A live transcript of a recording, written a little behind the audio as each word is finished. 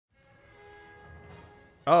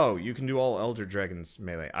Oh, you can do all Elder Dragons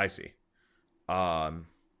melee. I see. I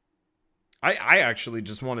actually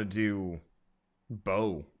just want to do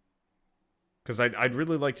bow, because I'd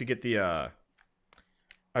really like to get the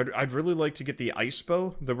I'd really like to get the ice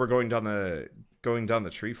bow that we're going down the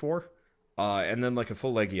tree for, and then like a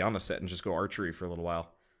full Legiana set and just go archery for a little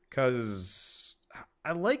while, because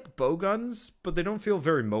I like bow guns, but they don't feel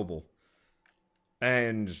very mobile,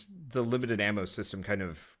 and the limited ammo system kind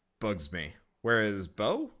of bugs me. Whereas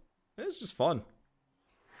bow, it's just fun.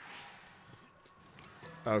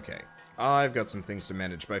 Okay, I've got some things to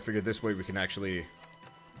manage, but I figured this way we can actually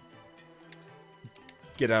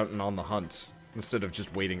get out and on the hunt, instead of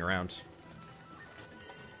just waiting around.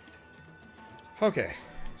 Okay,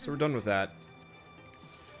 so we're done with that.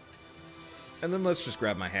 And then let's just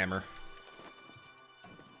grab my hammer.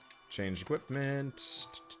 Change equipment.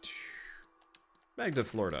 Magda,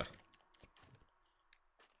 Florida.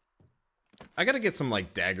 I gotta get some,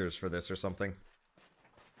 like, daggers for this or something.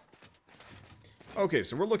 Okay,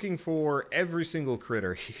 so we're looking for every single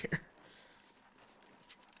critter here.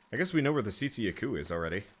 I guess we know where the Tsitsi Yaku is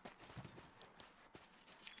already.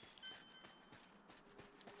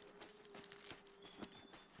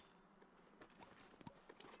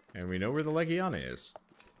 And we know where the Legiana is.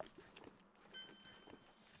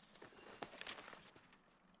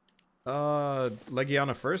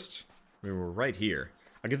 Legiana first? We were right here.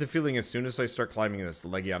 I get the feeling as soon as I start climbing this, the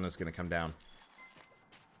Legiana's gonna come down.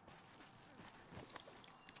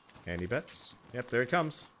 Any bets? Yep, there it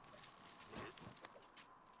comes.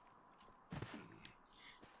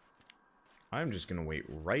 I'm just gonna wait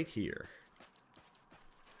right here.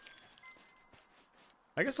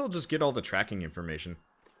 I guess I'll just get all the tracking information.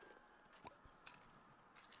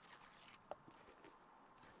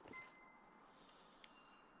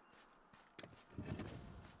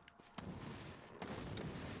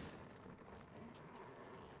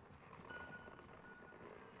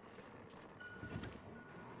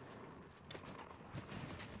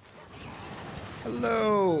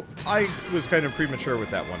 Hello! I was kind of premature with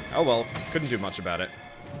that one. Oh well, couldn't do much about it.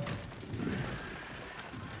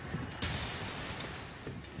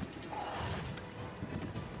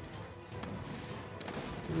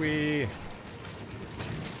 We...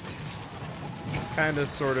 kinda,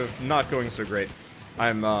 sort of, not going so great.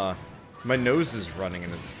 I'm, my nose is running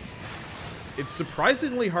and it's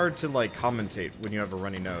surprisingly hard to, like, commentate when you have a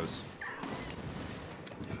runny nose.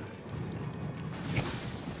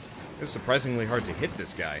 It's surprisingly hard to hit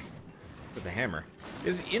this guy with a hammer.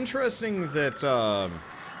 It's interesting that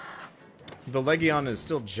the Legion is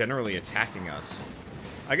still generally attacking us.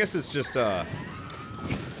 I guess it's just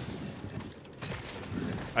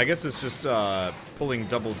pulling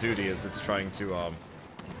double duty as it's trying to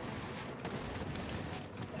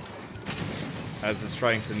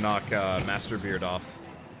knock Masterbeard off.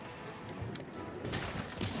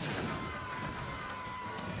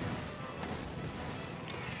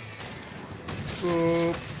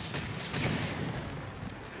 Boop.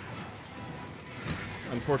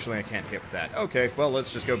 Unfortunately, I can't hit with that. Okay, well,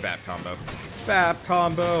 let's just go BAP combo. BAP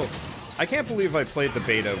combo! I can't believe I played the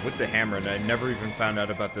beta with the hammer and I never even found out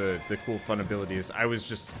about the cool fun abilities. I was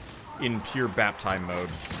just in pure BAP time mode.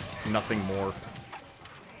 Nothing more.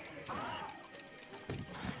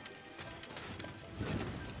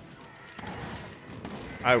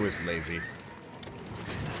 I was lazy.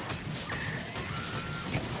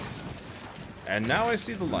 And now I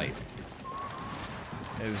see the light.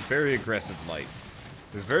 It is very aggressive light.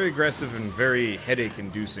 It is very aggressive and very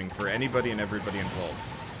headache-inducing for anybody and everybody involved.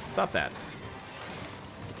 Stop that.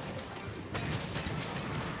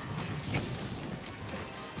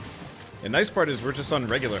 The nice part is we're just on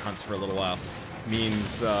regular hunts for a little while.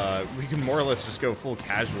 Means we can more or less just go full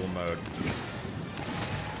casual mode.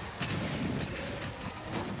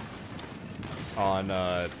 On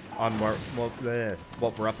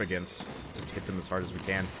what we're up against. Just hit them as hard as we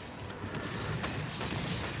can.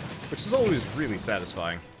 Which is always really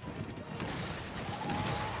satisfying.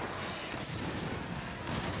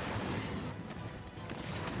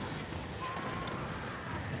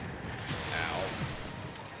 Ow.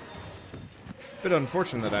 Bit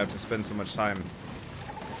unfortunate that I have to spend so much time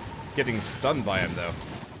getting stunned by him, though.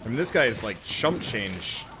 I mean, this guy is like chump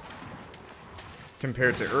change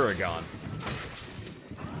compared to Uragon.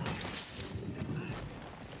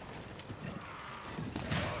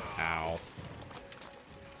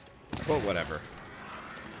 But whatever.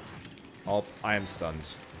 I am stunned.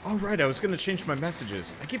 Oh, right, I was going to change my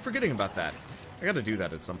messages. I keep forgetting about that. I gotta do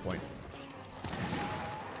that at some point.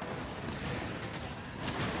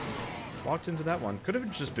 Walked into that one. Could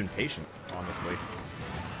have just been patient, honestly.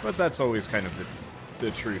 But that's always kind of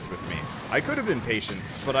the truth with me. I could have been patient,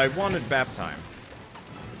 but I wanted BAP time.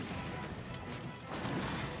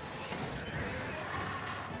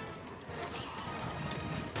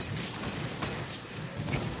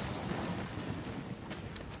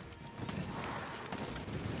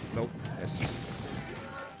 Nope, missed.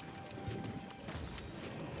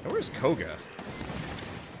 Oh, where's Koga?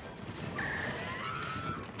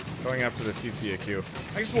 Going after the CTAQ.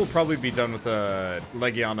 I guess we'll probably be done with the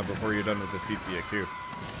Legiana before you're done with the CTAQ.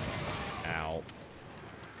 Ow.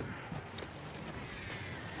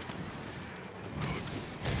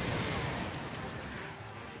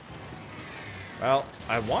 Well,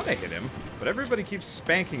 I want to hit him, but everybody keeps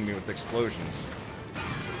spanking me with explosions.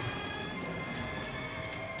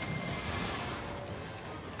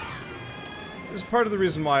 This is part of the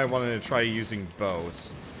reason why I wanted to try using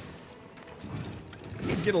bows. It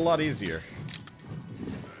would get a lot easier.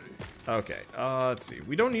 Okay, let's see.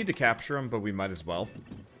 We don't need to capture him, but we might as well.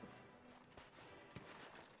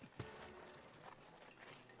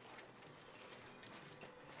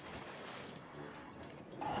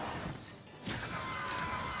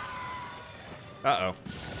 Uh-oh.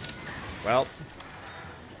 Well.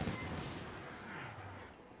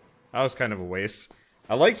 That was kind of a waste.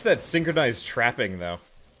 I liked that synchronized trapping, though.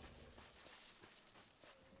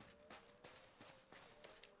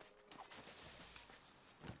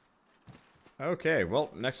 Okay,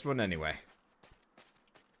 well, next one anyway.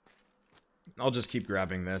 I'll just keep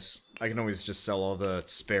grabbing this. I can always just sell all the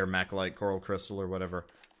spare Macalite Coral Crystal or whatever.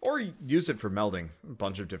 Or use it for melding. A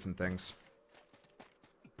bunch of different things.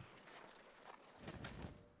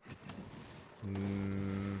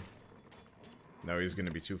 No, he's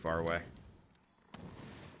gonna be too far away.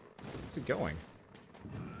 Where's he going?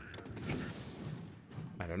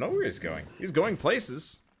 I don't know where he's going. He's going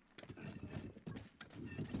places.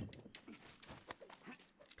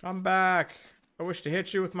 Come back. I wish to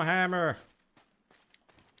hit you with my hammer.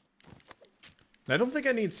 I don't think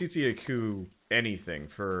I need CTAQ anything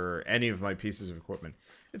for any of my pieces of equipment.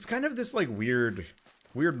 It's kind of this, like, weird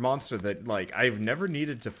monster that, like, I've never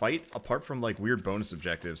needed to fight apart from, like, weird bonus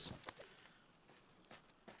objectives.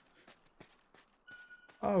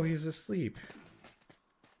 Oh, he's asleep.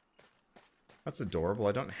 That's adorable.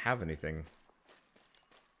 I don't have anything.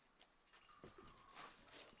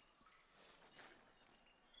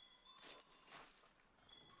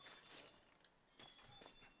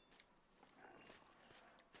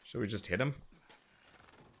 Should we just hit him?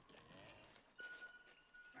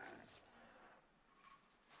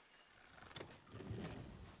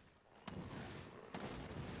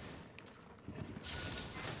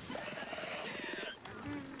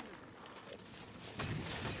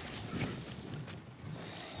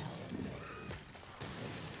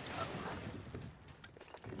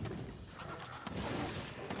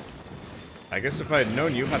 I guess if I had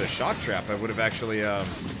known you had a shock trap, I would have actually,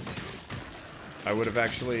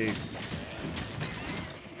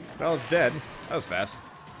 well, it's dead. That was fast.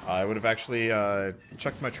 I would have actually,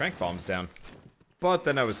 chucked my trank bombs down. But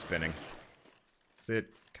then I was spinning. Is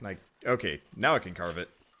it? Can I? Okay, now I can carve it.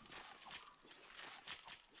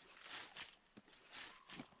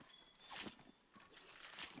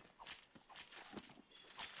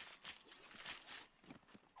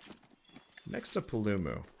 Next to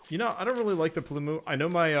Palumu. You know, I don't really like the Palumu. I know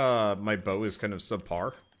my, my bow is kind of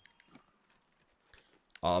subpar.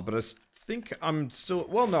 But I think I'm still...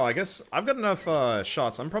 Well, no, I guess I've got enough,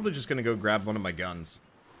 shots. I'm probably just gonna go grab one of my guns.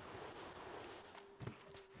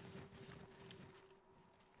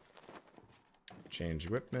 Change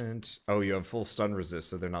equipment. Oh, you have full stun resist,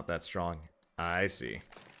 so they're not that strong. I see.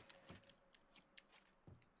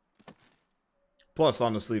 Plus,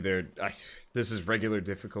 honestly, this is regular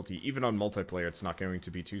difficulty. Even on multiplayer, it's not going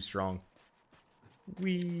to be too strong.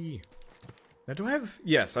 Whee! Now, do I have...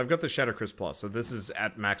 Yes, I've got the Shatter Crisp Plus, so this is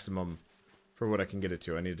at maximum for what I can get it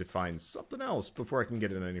to. I need to find something else before I can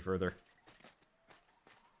get it any further.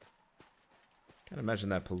 Can't imagine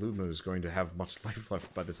that Palumu is going to have much life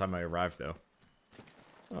left by the time I arrive, though.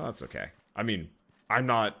 Oh, that's okay. I mean, I'm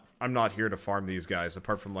not here to farm these guys,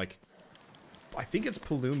 apart from, like... I think it's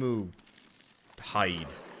Palumu... hide.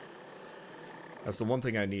 That's the one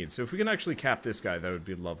thing I need. So if we can actually cap this guy, that would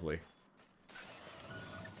be lovely.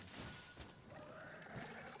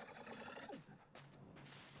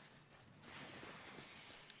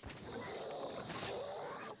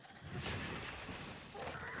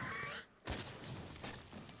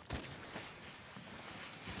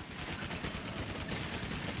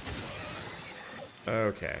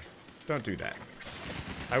 Okay. Don't do that.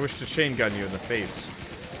 I wish to chain gun you in the face.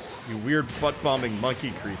 You weird butt-bombing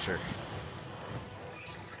monkey creature.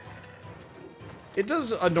 It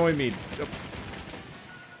does annoy me.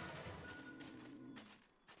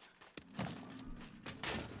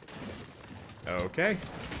 Okay.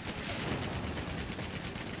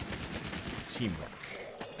 Teamwork.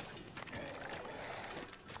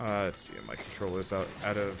 Let's see. My controller's out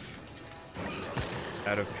of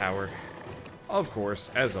power. Of course,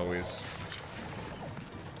 as always.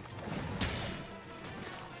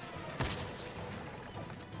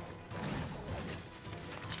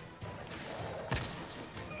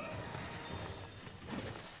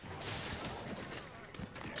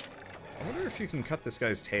 I wonder if you can cut this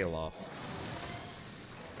guy's tail off.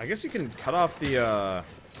 I guess you can cut off the,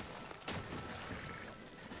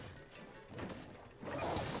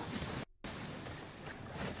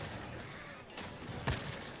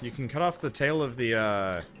 you can cut off the tail of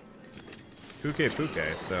the, Puke,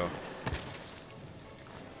 so...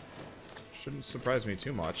 shouldn't surprise me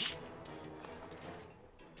too much.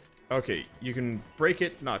 Okay, you can break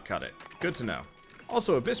it, not cut it. Good to know.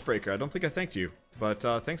 Also, Abyss Breaker, I don't think I thanked you. But,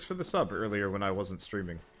 thanks for the sub earlier when I wasn't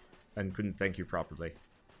streaming. And couldn't thank you properly.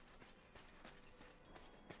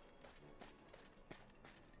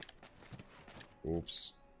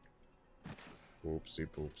 Oops. Oopsie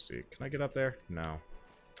poopsie. Can I get up there? No.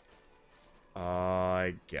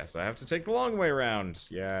 I guess I have to take the long way around.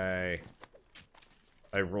 Yay.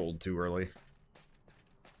 I rolled too early.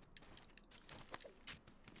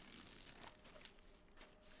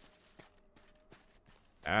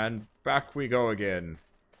 And back we go again.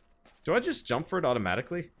 Do I just jump for it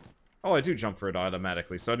automatically? Oh, I do jump for it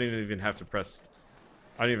automatically, so I don't even have to press...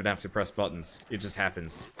 I don't even have to press buttons. It just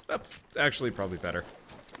happens. That's actually probably better.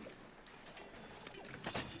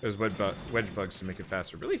 There's wedge bugs to make it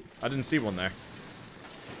faster. Really? I didn't see one there.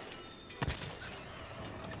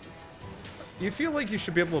 You feel like you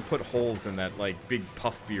should be able to put holes in that, like, big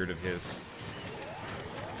puff beard of his.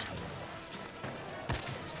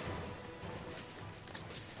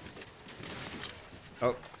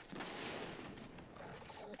 Oh.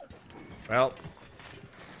 Well.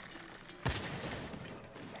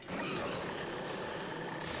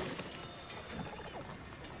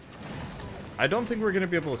 I don't think we're going to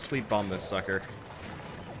be able to sleep bomb this sucker.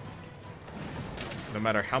 No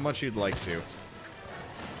matter how much you'd like to.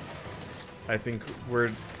 I think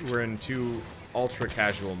we're in too ultra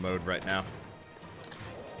casual mode right now.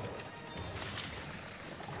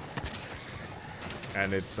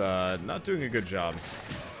 And it's not doing a good job.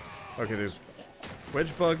 Okay, there's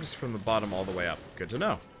wedge bugs from the bottom all the way up. Good to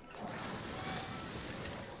know.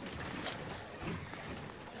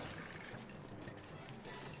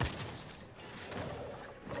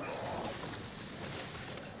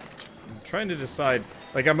 I'm trying to decide,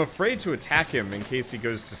 like, I'm afraid to attack him in case he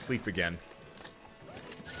goes to sleep again.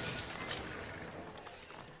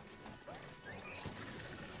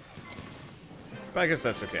 But I guess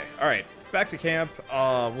that's okay. Alright, back to camp.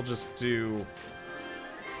 We'll just do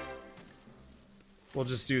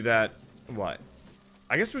that. What?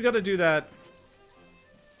 I guess we gotta do that.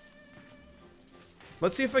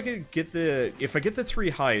 Let's see if I can get the... If I get the 3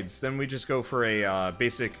 hides, then we just go for a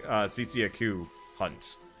basic Tzitzi-Ya-Ku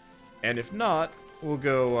hunt. And if not, we'll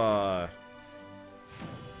go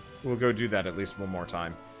do that at least one more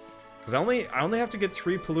time. Because I only have to get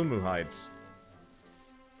 3 Palumu hides.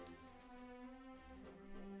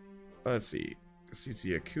 Let's see.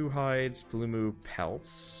 Tzitzi-Ya-Ku hides, Palumu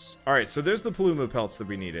pelts. Alright, so there's the Palumu pelts that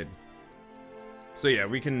we needed. So yeah,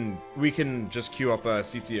 we can just queue up a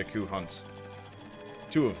Tzitzi-Ya-Ku hunt.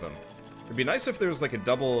 2 of them. It'd be nice if there was like a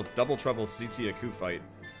double trouble Tzitzi-Ya-Ku fight.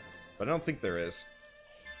 But I don't think there is.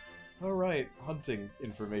 Alright, hunting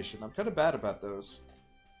information. I'm kind of bad about those.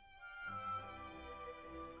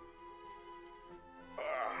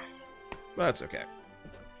 That's okay.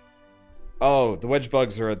 Oh, the wedge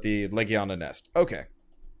bugs are at the Legiana nest. Okay.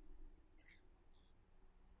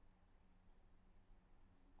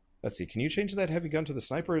 Let's see. Can you change that heavy gun to the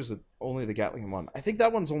sniper, or is it only the Gatling one? I think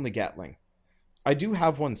that one's only Gatling. I do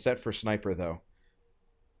have one set for sniper, though.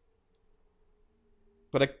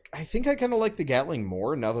 But I think I kind of like the Gatling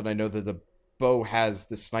more now that I know that the bow has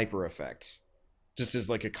the sniper effect. Just as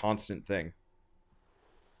like a constant thing.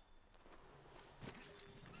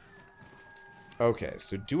 Okay,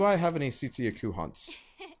 so do I have any Tzitzi-Ya-Ku hunts?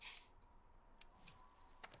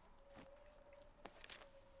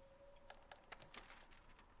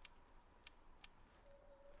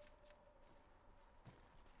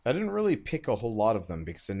 I didn't really pick a whole lot of them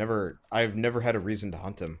because I've never had a reason to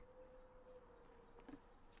hunt him.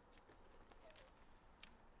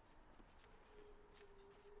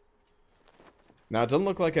 Now, it doesn't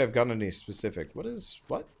look like I've gotten any specific.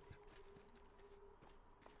 What?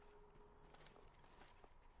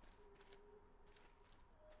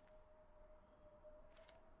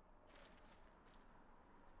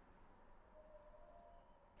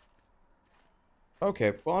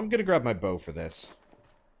 Okay, well, I'm gonna grab my bow for this.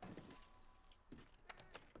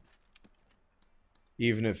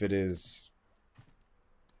 Even if it is...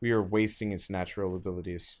 we are wasting its natural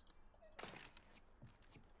abilities.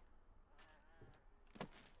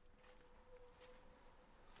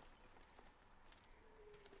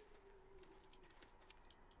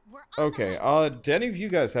 Okay, do any of you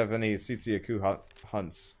guys have any Tsitsiaku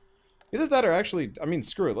hunts? Either that or actually, I mean,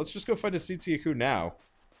 screw it. Let's just go fight a Tsitsiaku now.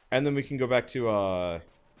 And then we can go back to, oh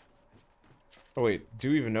wait, do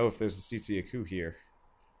we even know if there's a Tsitsiaku here?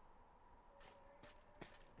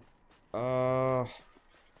 Fuck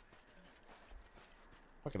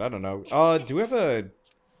it, I don't know. Do we have a...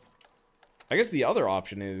 I guess the other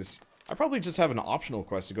option is... I probably just have an optional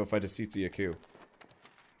quest to go fight a Tsitsiaku.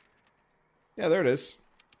 Yeah, there it is.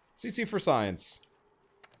 CC for science.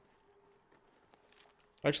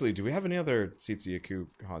 Actually, do we have any other Tsitsiaku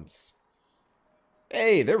hunts?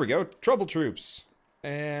 Hey, there we go. Trouble Troops.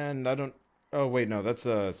 And I don't... oh, wait, no. That's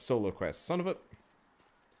a solo quest. Son of a...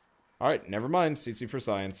 alright, never mind. CC for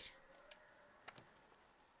science.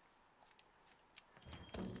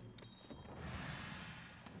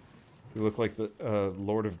 You look like the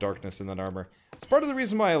Lord of Darkness in that armor. It's part of the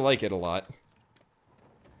reason why I like it a lot.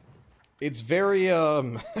 It's very,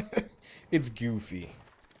 it's goofy.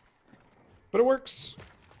 But it works.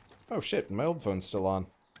 Oh shit, my old phone's still on.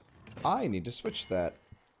 I need to switch that.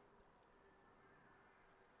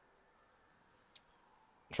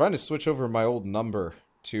 I'm trying to switch over my old number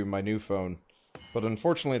to my new phone. But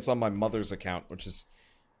unfortunately it's on my mother's account, which is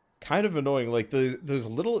kind of annoying. Like, those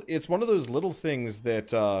little... it's one of those little things that,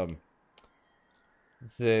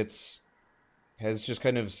 that has just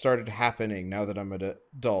kind of started happening now that I'm an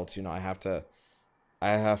adult. You know, I have to,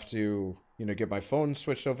 you know, get my phone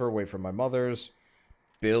switched over away from my mother's.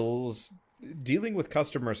 Bills, dealing with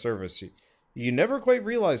customer service. You never quite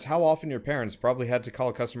realize how often your parents probably had to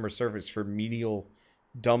call customer service for menial,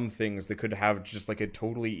 dumb things that could have just like a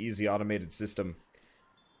totally easy automated system.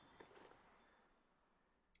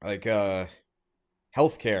 Like, healthcare.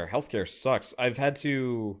 Healthcare sucks. I've had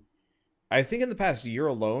to... I think in the past year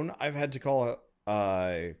alone, I've had to call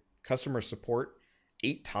customer support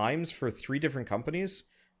 8 times for 3 different companies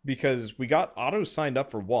because we got auto signed up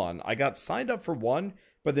for one. I got signed up for one,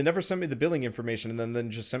 but they never sent me the billing information and then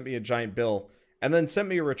just sent me a giant bill and then sent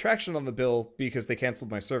me a retraction on the bill because they canceled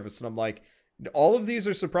my service. And I'm like, all of these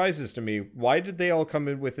are surprises to me. Why did they all come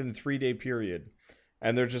in within 3-day period?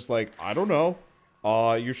 And they're just like, I don't know.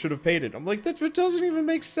 You should have paid it. I'm like, that doesn't even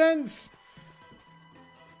make sense.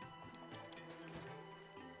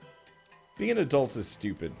 Being an adult is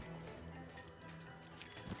stupid.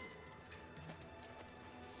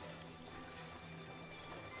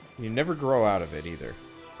 You never grow out of it either.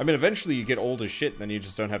 I mean, eventually you get old as shit, and then you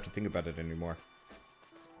just don't have to think about it anymore.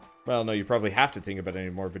 Well, no, you probably have to think about it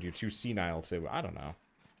anymore, but you're too senile to. I don't know.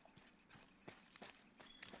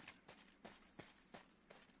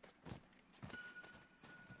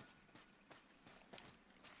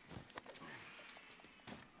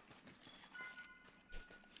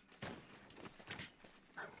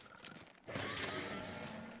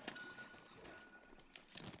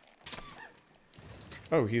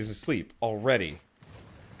 Oh, he's asleep already.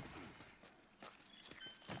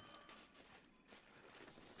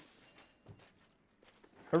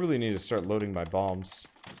 I really need to start loading my bombs.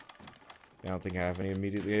 I don't think I have any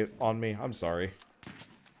immediately on me. I'm sorry.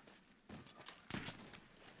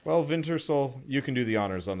 Well, Vintersoul, you can do the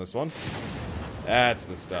honors on this one. That's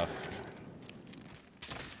the stuff.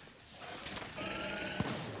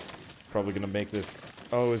 Probably gonna make this...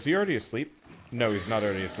 oh, is he already asleep? No, he's not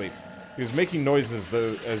already asleep. He was making noises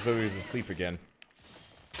though, as though he was asleep again.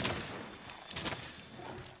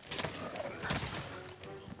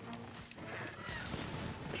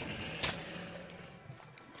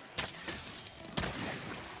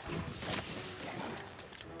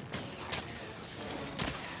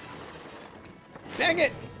 Dang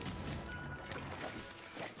it!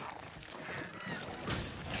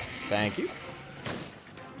 Thank you.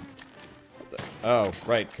 What the... oh,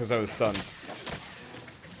 right, because I was stunned.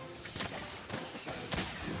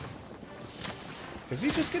 Is he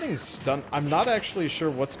just getting stunned? I'm not actually sure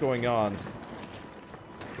what's going on.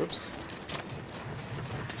 Whoops.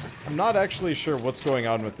 I'm not actually sure what's going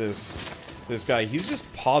on with this guy. He's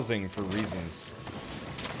just pausing for reasons.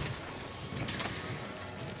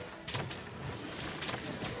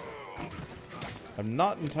 I'm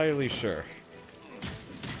not entirely sure.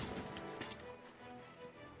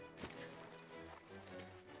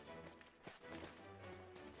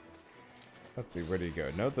 Let's see, where did he go?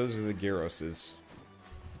 No, those are the Gyroses.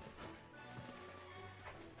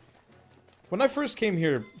 When I first came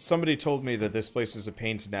here, somebody told me that this place was a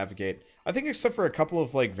pain to navigate. I think except for a couple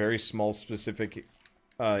of, like, very small specific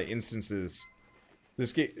instances,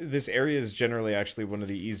 this area is generally actually one of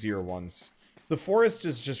the easier ones. The forest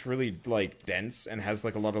is just really, like, dense and has,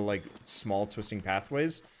 like, a lot of, like, small twisting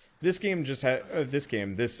pathways. This game just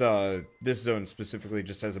this zone specifically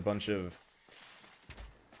just has a bunch of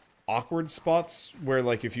awkward spots where,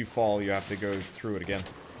 like, if you fall, you have to go through it again.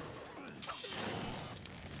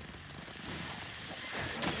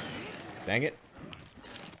 Dang it.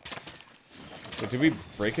 Wait, did we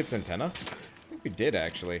break its antenna? I think we did,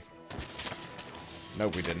 actually.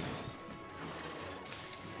 Nope, we didn't.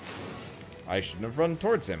 I shouldn't have run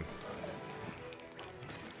towards him.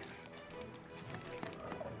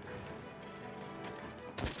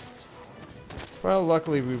 Well,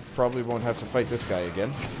 luckily we probably won't have to fight this guy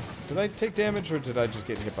again. Did I take damage or did I just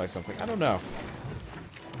get hit by something? I don't know.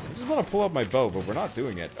 I just want to pull out my bow, but we're not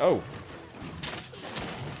doing it. Oh.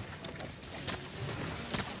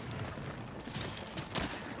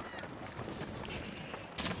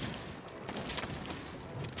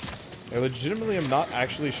 I legitimately am not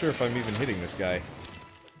actually sure if I'm even hitting this guy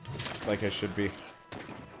like I should be.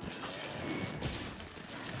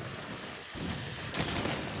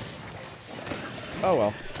 Oh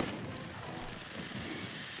well.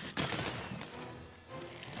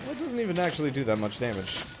 That doesn't even actually do that much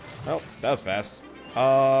damage. Well, that was fast.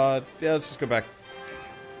 Yeah, let's just go back.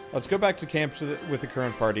 Let's go back to camp with the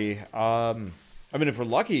current party. I mean, if we're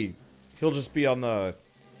lucky, he'll just be on the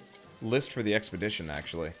list for the expedition,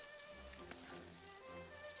 actually.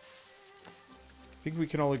 I think we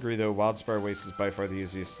can all agree, though, Wildspire Waste is by far the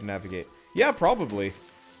easiest to navigate. Yeah, probably.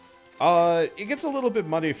 It gets a little bit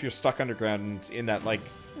muddy if you're stuck underground in that, like,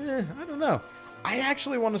 I don't know. I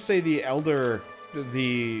actually want to say the Elder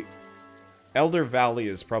Valley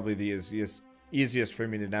is probably the easiest for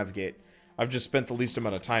me to navigate. I've just spent the least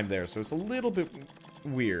amount of time there, so it's a little bit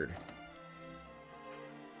weird.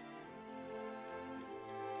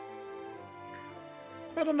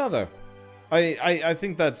 I don't know, though. I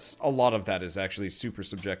think that's a lot of that is actually super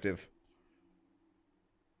subjective.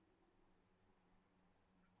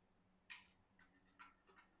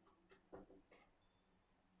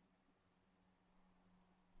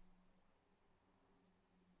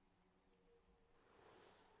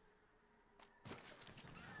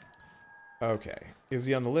 Okay. Is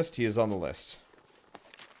he on the list? He is on the list.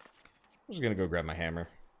 I'm just gonna go grab my hammer.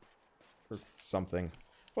 Or something.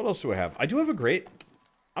 What else do I have? I do have a great...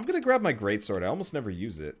 I'm gonna grab my greatsword. I almost never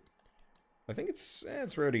use it. I think it's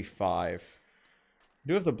rarity 5. I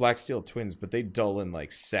do have the black steel twins, but they dull in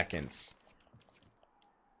like seconds.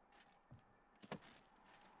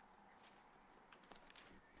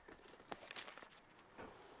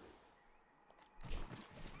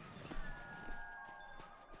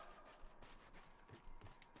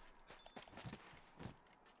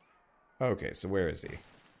 Okay, so where is he?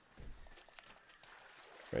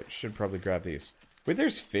 Right, should probably grab these. Wait,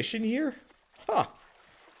 there's fish in here? Huh.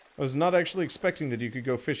 I was not actually expecting that you could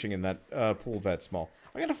go fishing in that pool that small.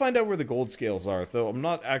 I gotta find out where the gold scales are, though I'm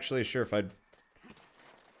not actually sure if I'd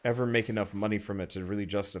ever make enough money from it to really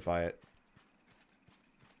justify it.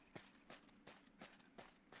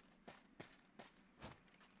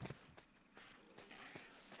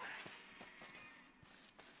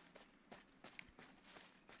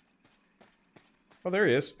 Oh, there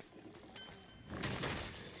he is.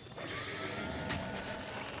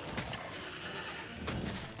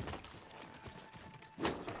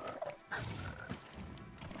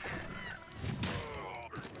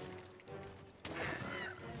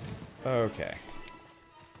 Okay.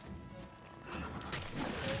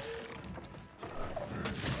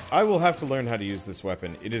 I will have to learn how to use this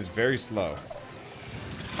weapon. It is very slow.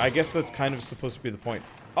 I guess that's kind of supposed to be the point.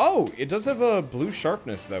 Oh, it does have a blue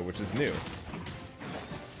sharpness, though, which is new.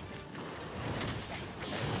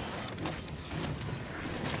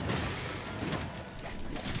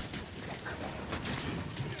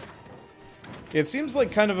 It seems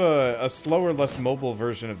like kind of a slower, less mobile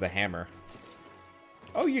version of the hammer.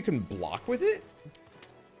 Oh, you can block with it?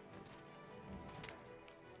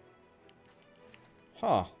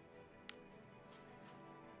 Huh.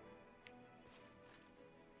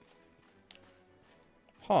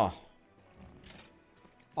 Huh.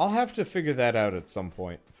 I'll have to figure that out at some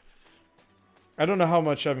point. I don't know how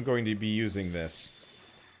much I'm going to be using this.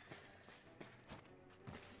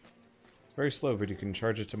 It's very slow, but you can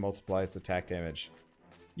charge it to multiply its attack damage.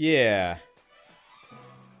 Yeah.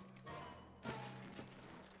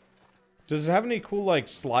 Does it have any cool, like,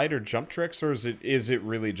 slide or jump tricks, or is it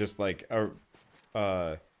really just, like, a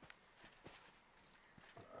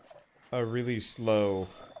really slow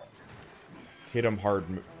hit him hard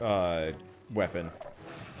weapon.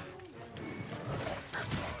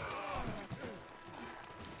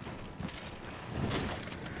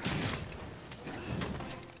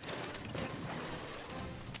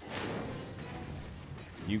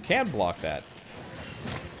 You can block that.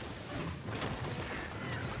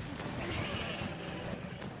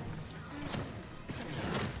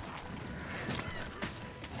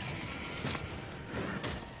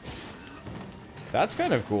 That's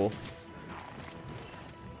kind of cool.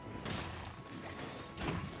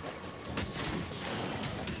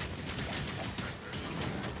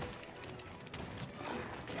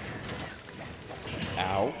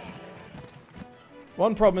 Ow.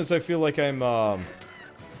 One problem is I feel like I'm,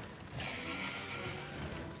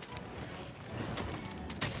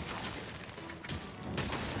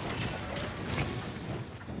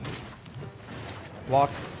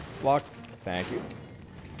 block, block, thank you.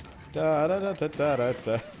 Da da da da da da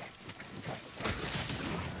da.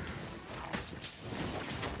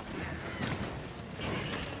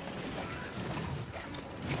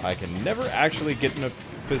 I can never actually get in a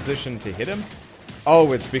position to hit him.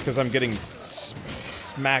 Oh, it's because I'm getting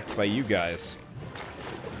smacked by you guys.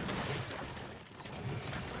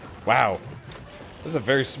 Wow. This is a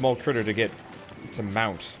very small critter to get to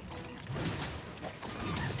mount.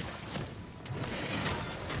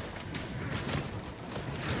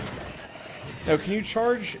 Now, can you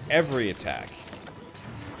charge every attack?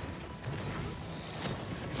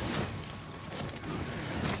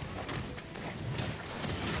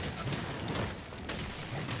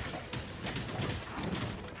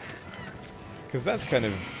 Because that's kind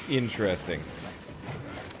of interesting.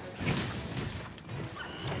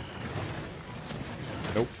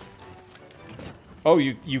 Nope. Oh,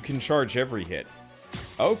 you can charge every hit.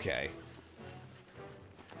 Okay.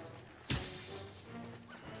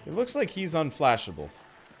 It looks like he's unflashable.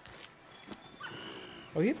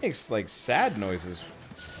 Oh, he makes, like, sad noises.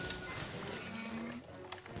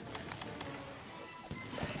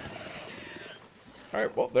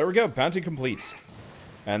 Alright, well, there we go. Bounty complete.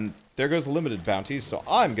 And there goes limited bounties, so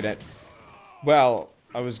I'm gonna... Well,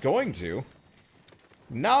 I was going to.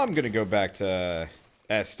 Now I'm gonna go back to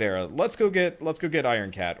Astera. Let's go get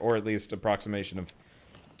Iron Cat, or at least approximation of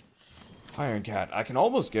Iron Cat. I can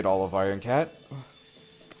almost get all of Iron Cat.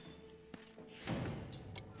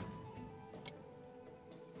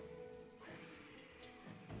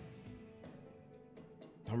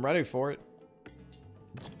 I'm ready for it.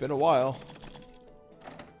 It's been a while.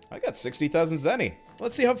 I got 60,000 Zenny.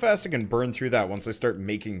 Let's see how fast I can burn through that once I start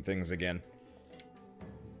making things again.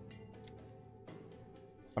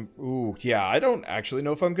 Ooh, yeah, I don't actually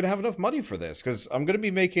know if I'm going to have enough money for this, because I'm going to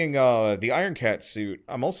be making the Iron Cat suit.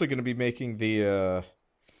 I'm also going to be making the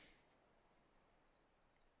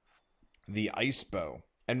ice bow.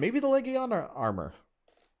 And maybe the Legion armor.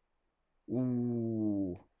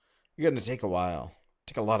 Ooh. You're going to take a while.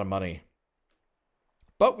 Take a lot of money.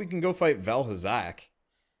 But we can go fight Vel'Hazak.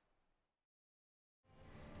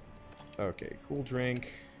 Okay, cool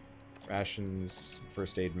drink. Rations.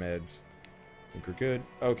 First aid meds. I think we're good.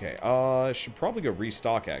 Okay, should probably go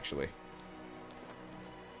restock, actually.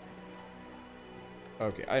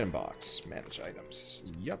 Okay, item box. Manage items.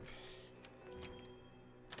 Yup.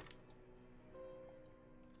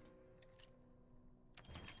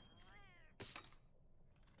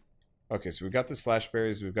 Okay, so we've got the slash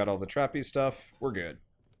berries, we've got all the trappy stuff. We're good.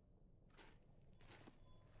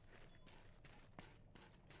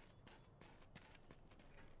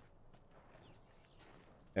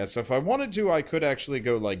 Yeah, so if I wanted to, I could actually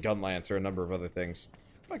go, like, Gun Lance or a number of other things.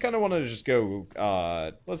 But I kind of wanted to just go,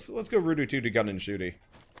 let's go Rudu 2 to Gun and Shooty.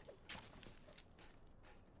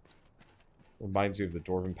 Reminds you of the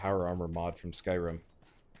Dwarven Power Armor mod from Skyrim.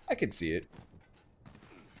 I could see it.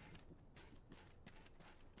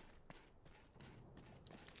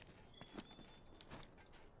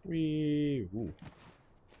 Ooh.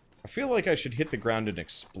 I feel like I should hit the ground and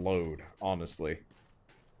explode, honestly.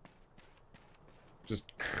 Just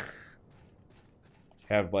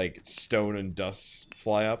have, like, stone and dust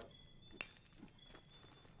fly up.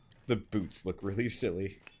 The boots look really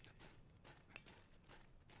silly.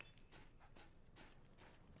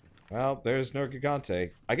 Well, there's no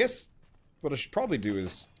Gigante. I guess what I should probably do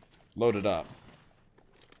is load it up.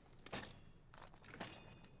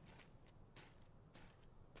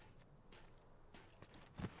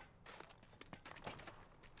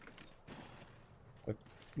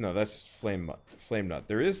 No, that's flame nut.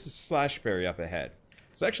 There is a slashberry up ahead.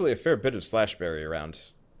 There's actually a fair bit of slashberry around,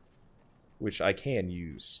 which I can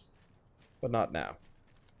use, but not now.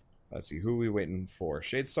 Let's see, who are we waiting for?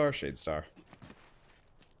 Shadestar? Shadestar.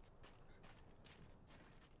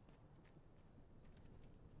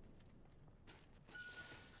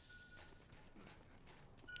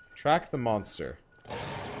 Track the monster.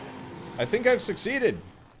 I think I've succeeded.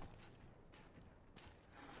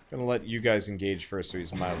 Gonna let you guys engage first so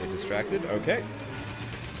he's mildly distracted. Okay.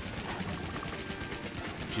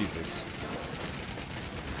 Jesus.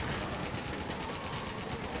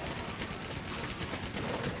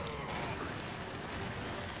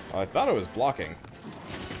 Oh, I thought I was blocking.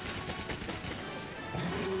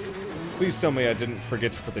 Please tell me I didn't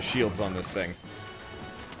forget to put the shields on this thing.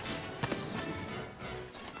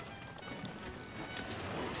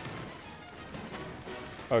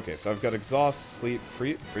 Okay, so I've got exhaust, sleep,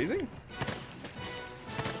 freezing?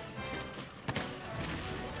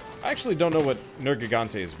 I actually don't know what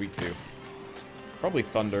Nergigante is weak to. Probably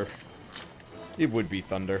thunder. It would be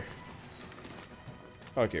thunder.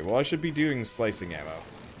 Okay, well I should be doing slicing ammo.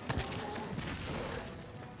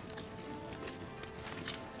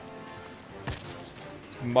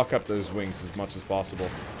 Let's muck up those wings as much as possible.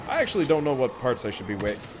 I actually don't know what parts I should be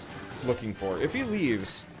looking for. If he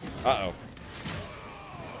leaves... Uh-oh.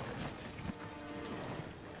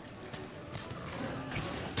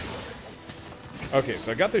 Okay,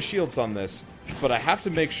 so I got the shields on this, but I have to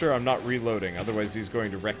make sure I'm not reloading, otherwise he's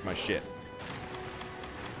going to wreck my shit.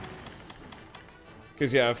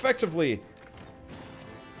 Because, yeah, effectively,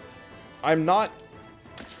 I'm not...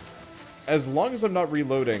 As long as I'm not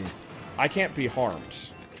reloading, I can't be harmed.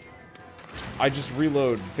 I just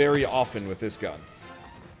reload very often with this gun.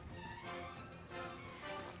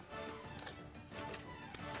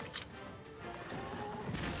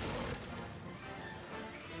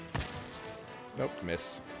 Nope,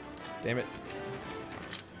 missed. Damn it.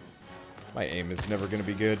 My aim is never going to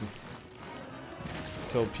be good.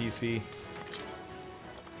 Until PC.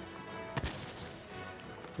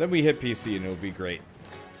 Then we hit PC and it'll be great.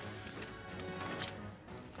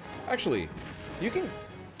 Actually,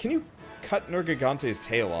 can you cut Nergigante's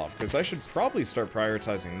tail off? Because I should probably start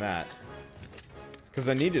prioritizing that. Because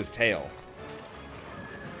I need his tail.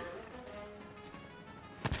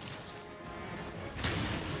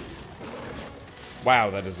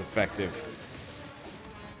 Wow, that is effective.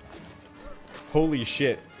 Holy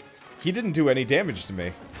shit. He didn't do any damage to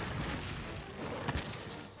me.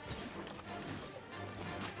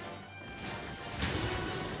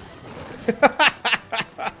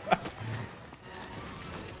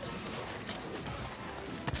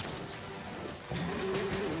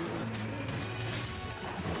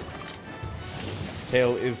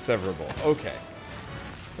 Tail is severable. Okay.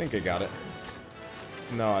 I think I got it.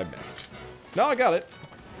 No, I missed. No, I got it.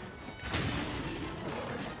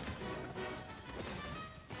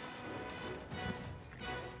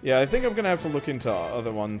 Yeah, I think I'm gonna have to look into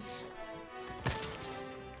other ones.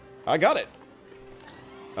 I got it.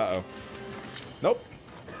 Uh-oh. Nope.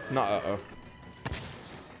 Not uh-oh.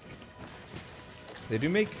 They do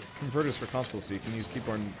make converters for consoles, so you can use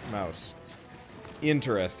keyboard and mouse.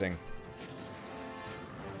 Interesting.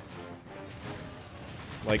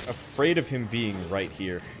 Like, afraid of him being right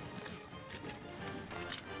here.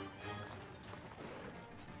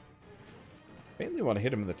 Mainly want to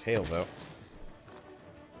hit him in the tail, though.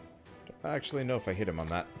 Don't actually know if I hit him on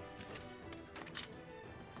that.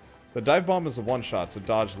 The dive bomb is a one-shot, so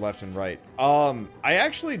dodge left and right. I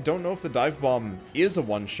actually don't know if the dive bomb is a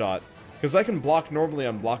one-shot, because I can block normally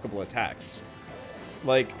unblockable attacks.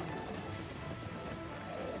 Like,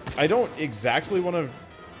 I don't exactly want to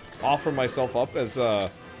offer myself up as a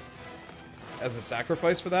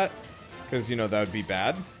sacrifice for that, because, you know, that would be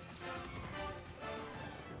bad.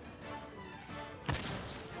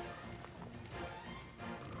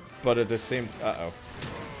 But at the same... Uh-oh.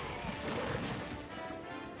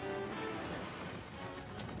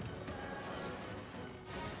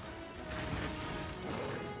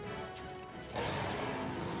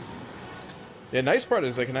 Yeah, nice part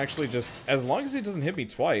is I can actually just... As long as he doesn't hit me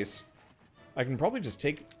twice, I can probably just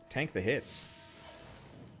tank the hits.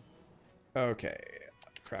 Okay.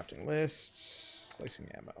 Crafting list. Slicing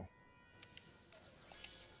ammo.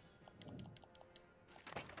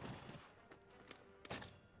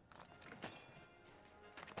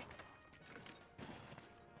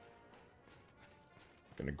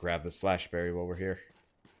 Gonna grab the slash berry while we're here.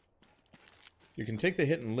 You can take the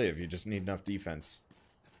hit and live, you just need enough defense.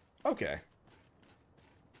 Okay.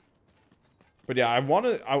 But yeah,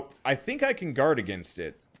 I think I can guard against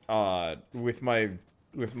it, with my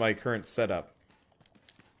current setup.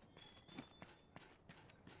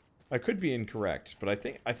 I could be incorrect, but I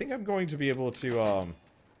think I'm going to be able to,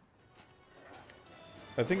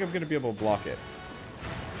 I think I'm gonna be able to block it.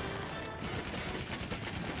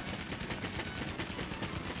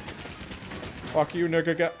 Fuck you,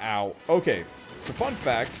 Nergaga. Ow. Okay, so fun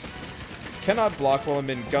fact. Cannot block while I'm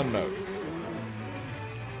in gun mode.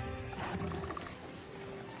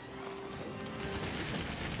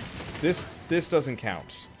 This doesn't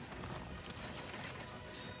count.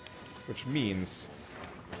 Which means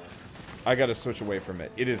I gotta switch away from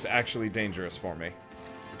it. It is actually dangerous for me.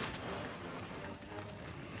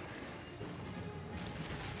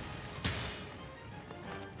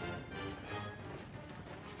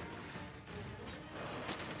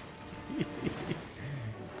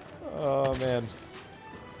 Oh, man.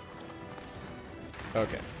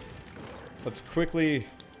 Okay. Let's quickly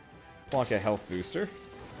plonk a health booster.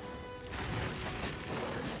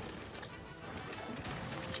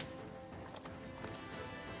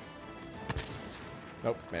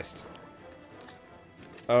 Nope, missed.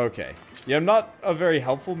 Okay. Yeah, I'm not a very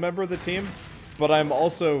helpful member of the team, but I'm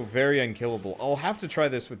also very unkillable. I'll have to try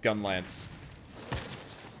this with Gun Lance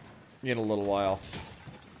in a little while.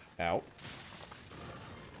 Ow.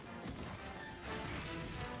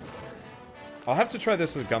 I'll have to try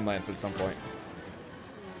this with Gun Lance at some point.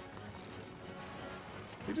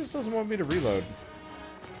 He just doesn't want me to reload.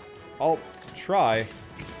 I'll try.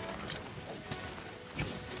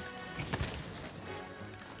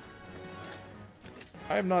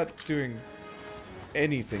 I'm not doing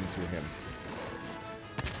anything to him.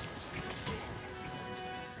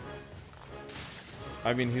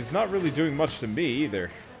 I mean, he's not really doing much to me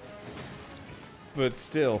either. But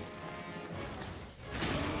still.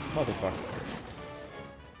 Motherfucker.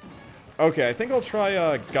 Okay, I think I'll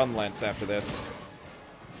try Gun Lance after this.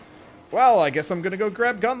 Well, I guess I'm gonna go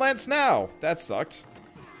grab Gun Lance now. That sucked.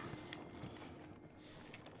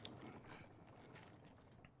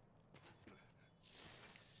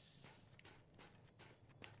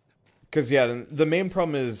 Because, yeah, the main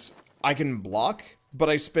problem is I can block, but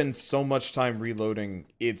I spend so much time reloading,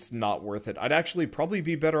 it's not worth it. I'd actually probably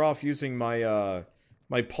be better off using my,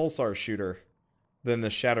 my pulsar shooter than the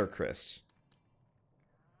Shatter Crest.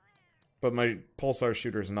 But my pulsar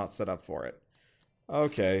shooter is not set up for it.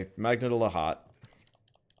 Okay, Magnet Lahat.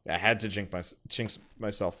 I had to jinx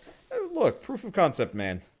myself. Look, proof of concept,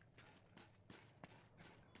 man.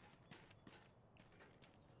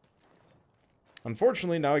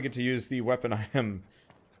 Unfortunately, now I get to use the weapon I am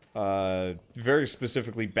very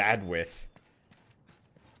specifically bad with.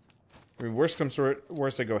 I mean, worst comes to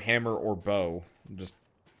worst, I go hammer or bow. Just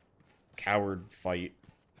coward fight.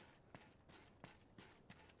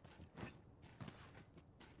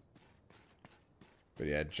 But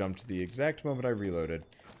yeah, it jumped the exact moment I reloaded.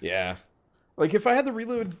 Yeah. Like, if I had the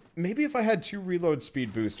reload... Maybe if I had 2 reload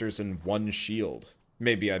speed boosters and 1 shield,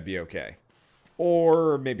 maybe I'd be okay.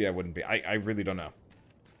 Or maybe I wouldn't be. I really don't know.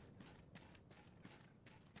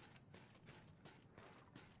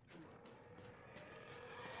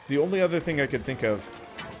 The only other thing I could think of...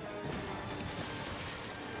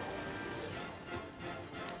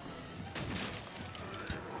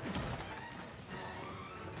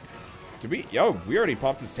 Did we... Yo, we already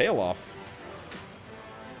popped his tail off.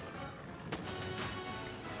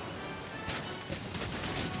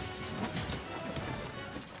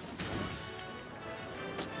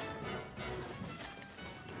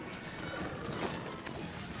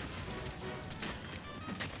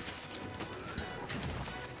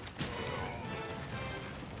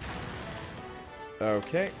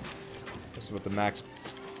 Okay. This is what the max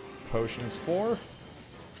potion's for.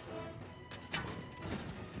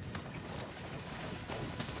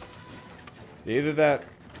 Either that,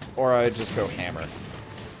 or I just go hammer.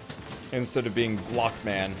 Instead of being block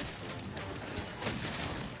man.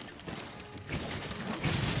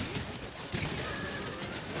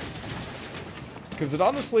 Because it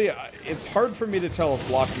honestly, it's hard for me to tell if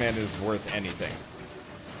block man is worth anything.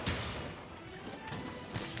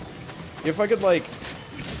 If I could, like...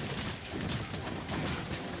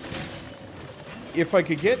 If I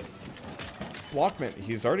could get... Blockman...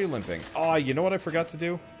 He's already limping. Oh, you know what I forgot to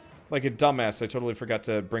do? Like a dumbass, I totally forgot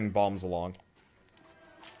to bring bombs along.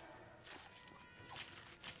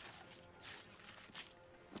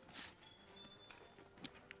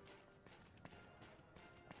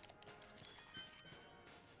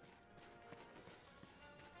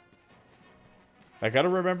 I gotta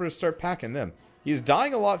remember to start packing them. He's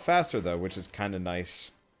dying a lot faster, though, which is kind of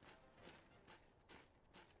nice.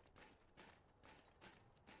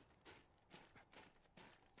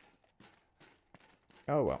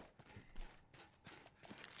 Oh, well.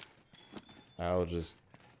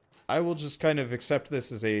 I will just kind of accept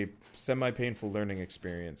this as a semi-painful learning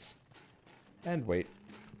experience. And wait.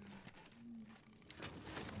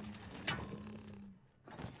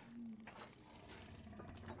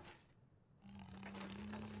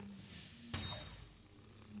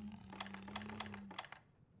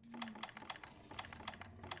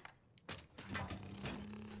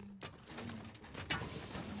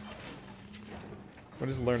 When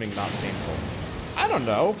is learning not painful? I don't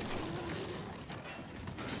know.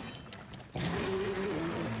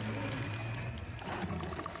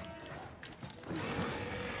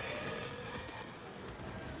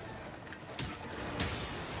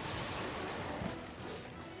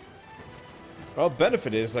 Well,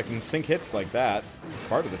 benefit is I can sink hits like that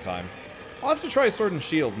part of the time. I'll have to try Sword and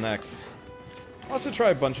Shield next. I'll have to try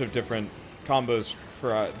a bunch of different combos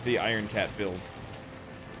for the Iron Cat build.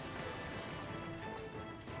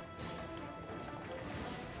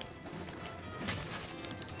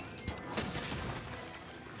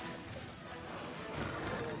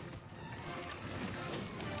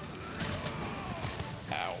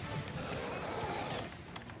 Ow.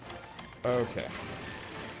 Okay.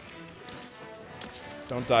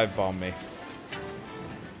 Don't dive bomb me.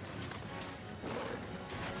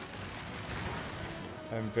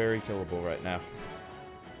 I'm very killable right now.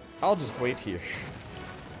 I'll just wait here.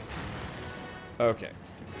 Okay.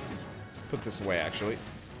 Let's put this away, actually.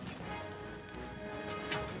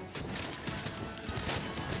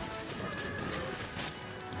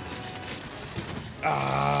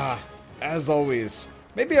 Ah! As always.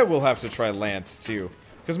 Maybe I will have to try Lance, too.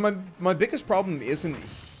 Because my biggest problem isn't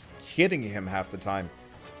hitting him half the time.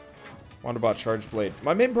 What about Charge Blade?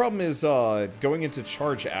 My main problem is, going into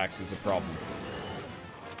Charge Axe is a problem.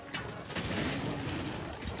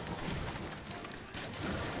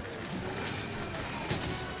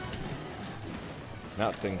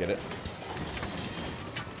 No, didn't get it.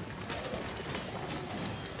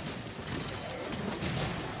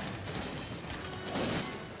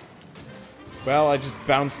 Well, I just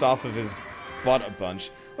bounced off of his butt a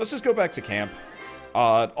bunch. Let's just go back to camp.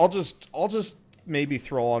 I'll just maybe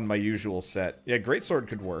throw on my usual set. Yeah, greatsword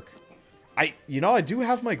could work. You know, I do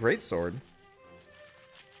have my greatsword.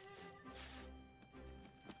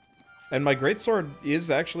 And my greatsword is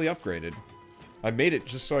actually upgraded. I made it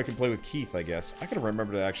just so I can play with Keith, I guess. I gotta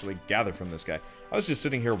remember to actually gather from this guy. I was just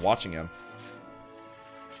sitting here watching him.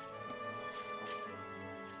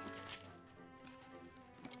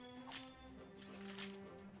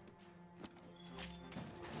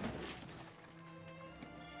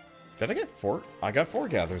 Did I get 4? I got 4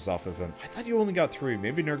 gathers off of him. I thought you only got 3.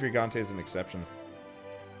 Maybe Nergigante is an exception.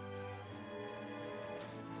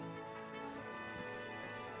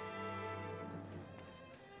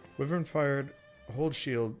 Wyvern fired, hold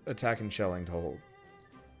shield, attack and shelling to hold.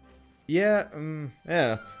 Yeah,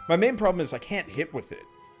 yeah. My main problem is I can't hit with it.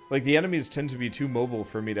 Like, the enemies tend to be too mobile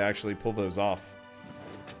for me to actually pull those off.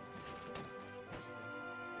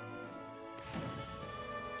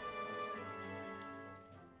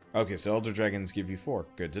 Okay, so Elder Dragons give you 4.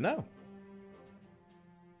 Good to know.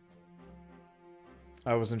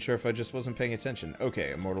 I wasn't sure if I just wasn't paying attention.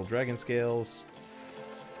 Okay, Immortal Dragon Scales.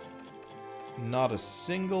 Not a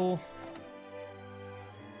single.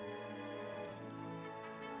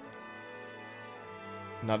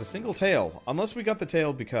 Not a single tail. Unless we got the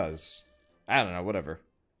tail because... I don't know, whatever.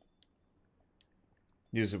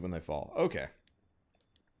 Use it when they fall. Okay.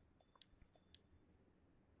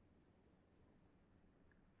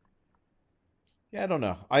 Yeah, I don't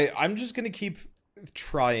know. I'm just gonna keep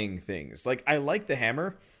trying things. Like, I like the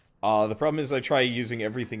hammer. The problem is I try using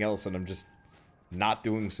everything else and I'm just not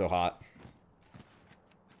doing so hot.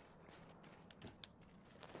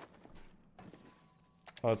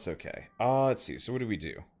 Oh, it's okay. Let's see. So what do we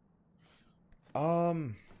do?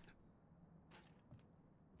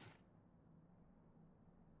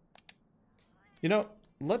 You know,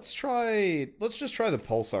 let's just try the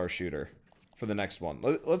pulsar shooter for the next one.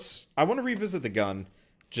 I want to revisit the gun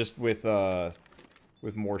just with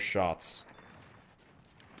more shots.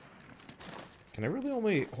 Can I really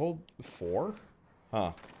only hold 4?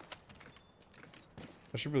 Huh.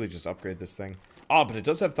 I should really just upgrade this thing. Ah, but it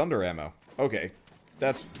does have thunder ammo. Okay.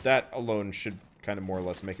 That alone should kind of more or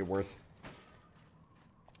less make it worth.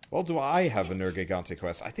 Well, do I have a Nergigante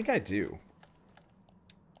quest? I think I do.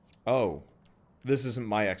 Oh. This isn't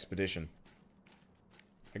my expedition.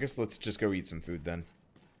 I guess let's just go eat some food then.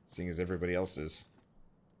 Seeing as everybody else is.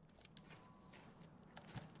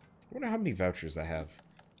 I wonder how many vouchers I have.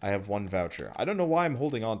 I have 1 voucher. I don't know why I'm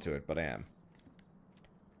holding on to it, but I am.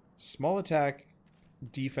 Small attack,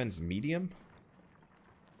 defense medium?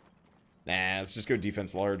 Nah, let's just go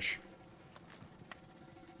defense large.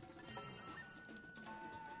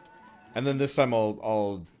 And then this time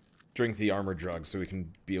I'll drink the armor drug so we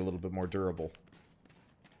can be a little bit more durable.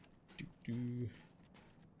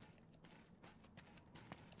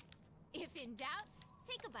 If in doubt,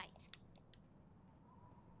 take a bite.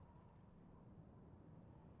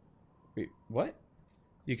 Wait, what?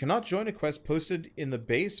 You cannot join a quest posted in the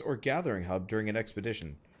base or gathering hub during an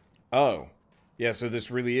expedition. Oh. Yeah, so this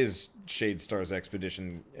really is Shade Star's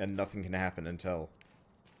expedition, and nothing can happen until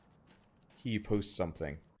he posts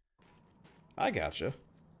something. I gotcha.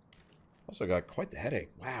 Also got quite the headache.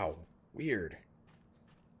 Wow. Weird.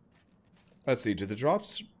 Let's see, do the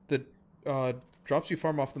drops you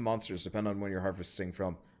farm off the monsters depend on when you're harvesting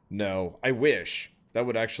from? No. I wish. That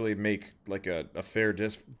would actually make, like, a fair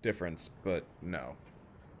difference, but no.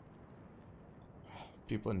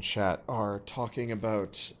 People in chat are talking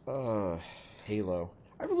about, Halo.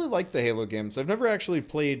 I really like the Halo games. I've never actually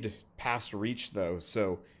played past Reach, though,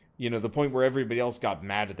 so, you know, the point where everybody else got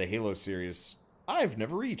mad at the Halo series, I've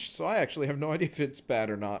never reached, so I actually have no idea if it's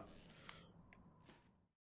bad or not.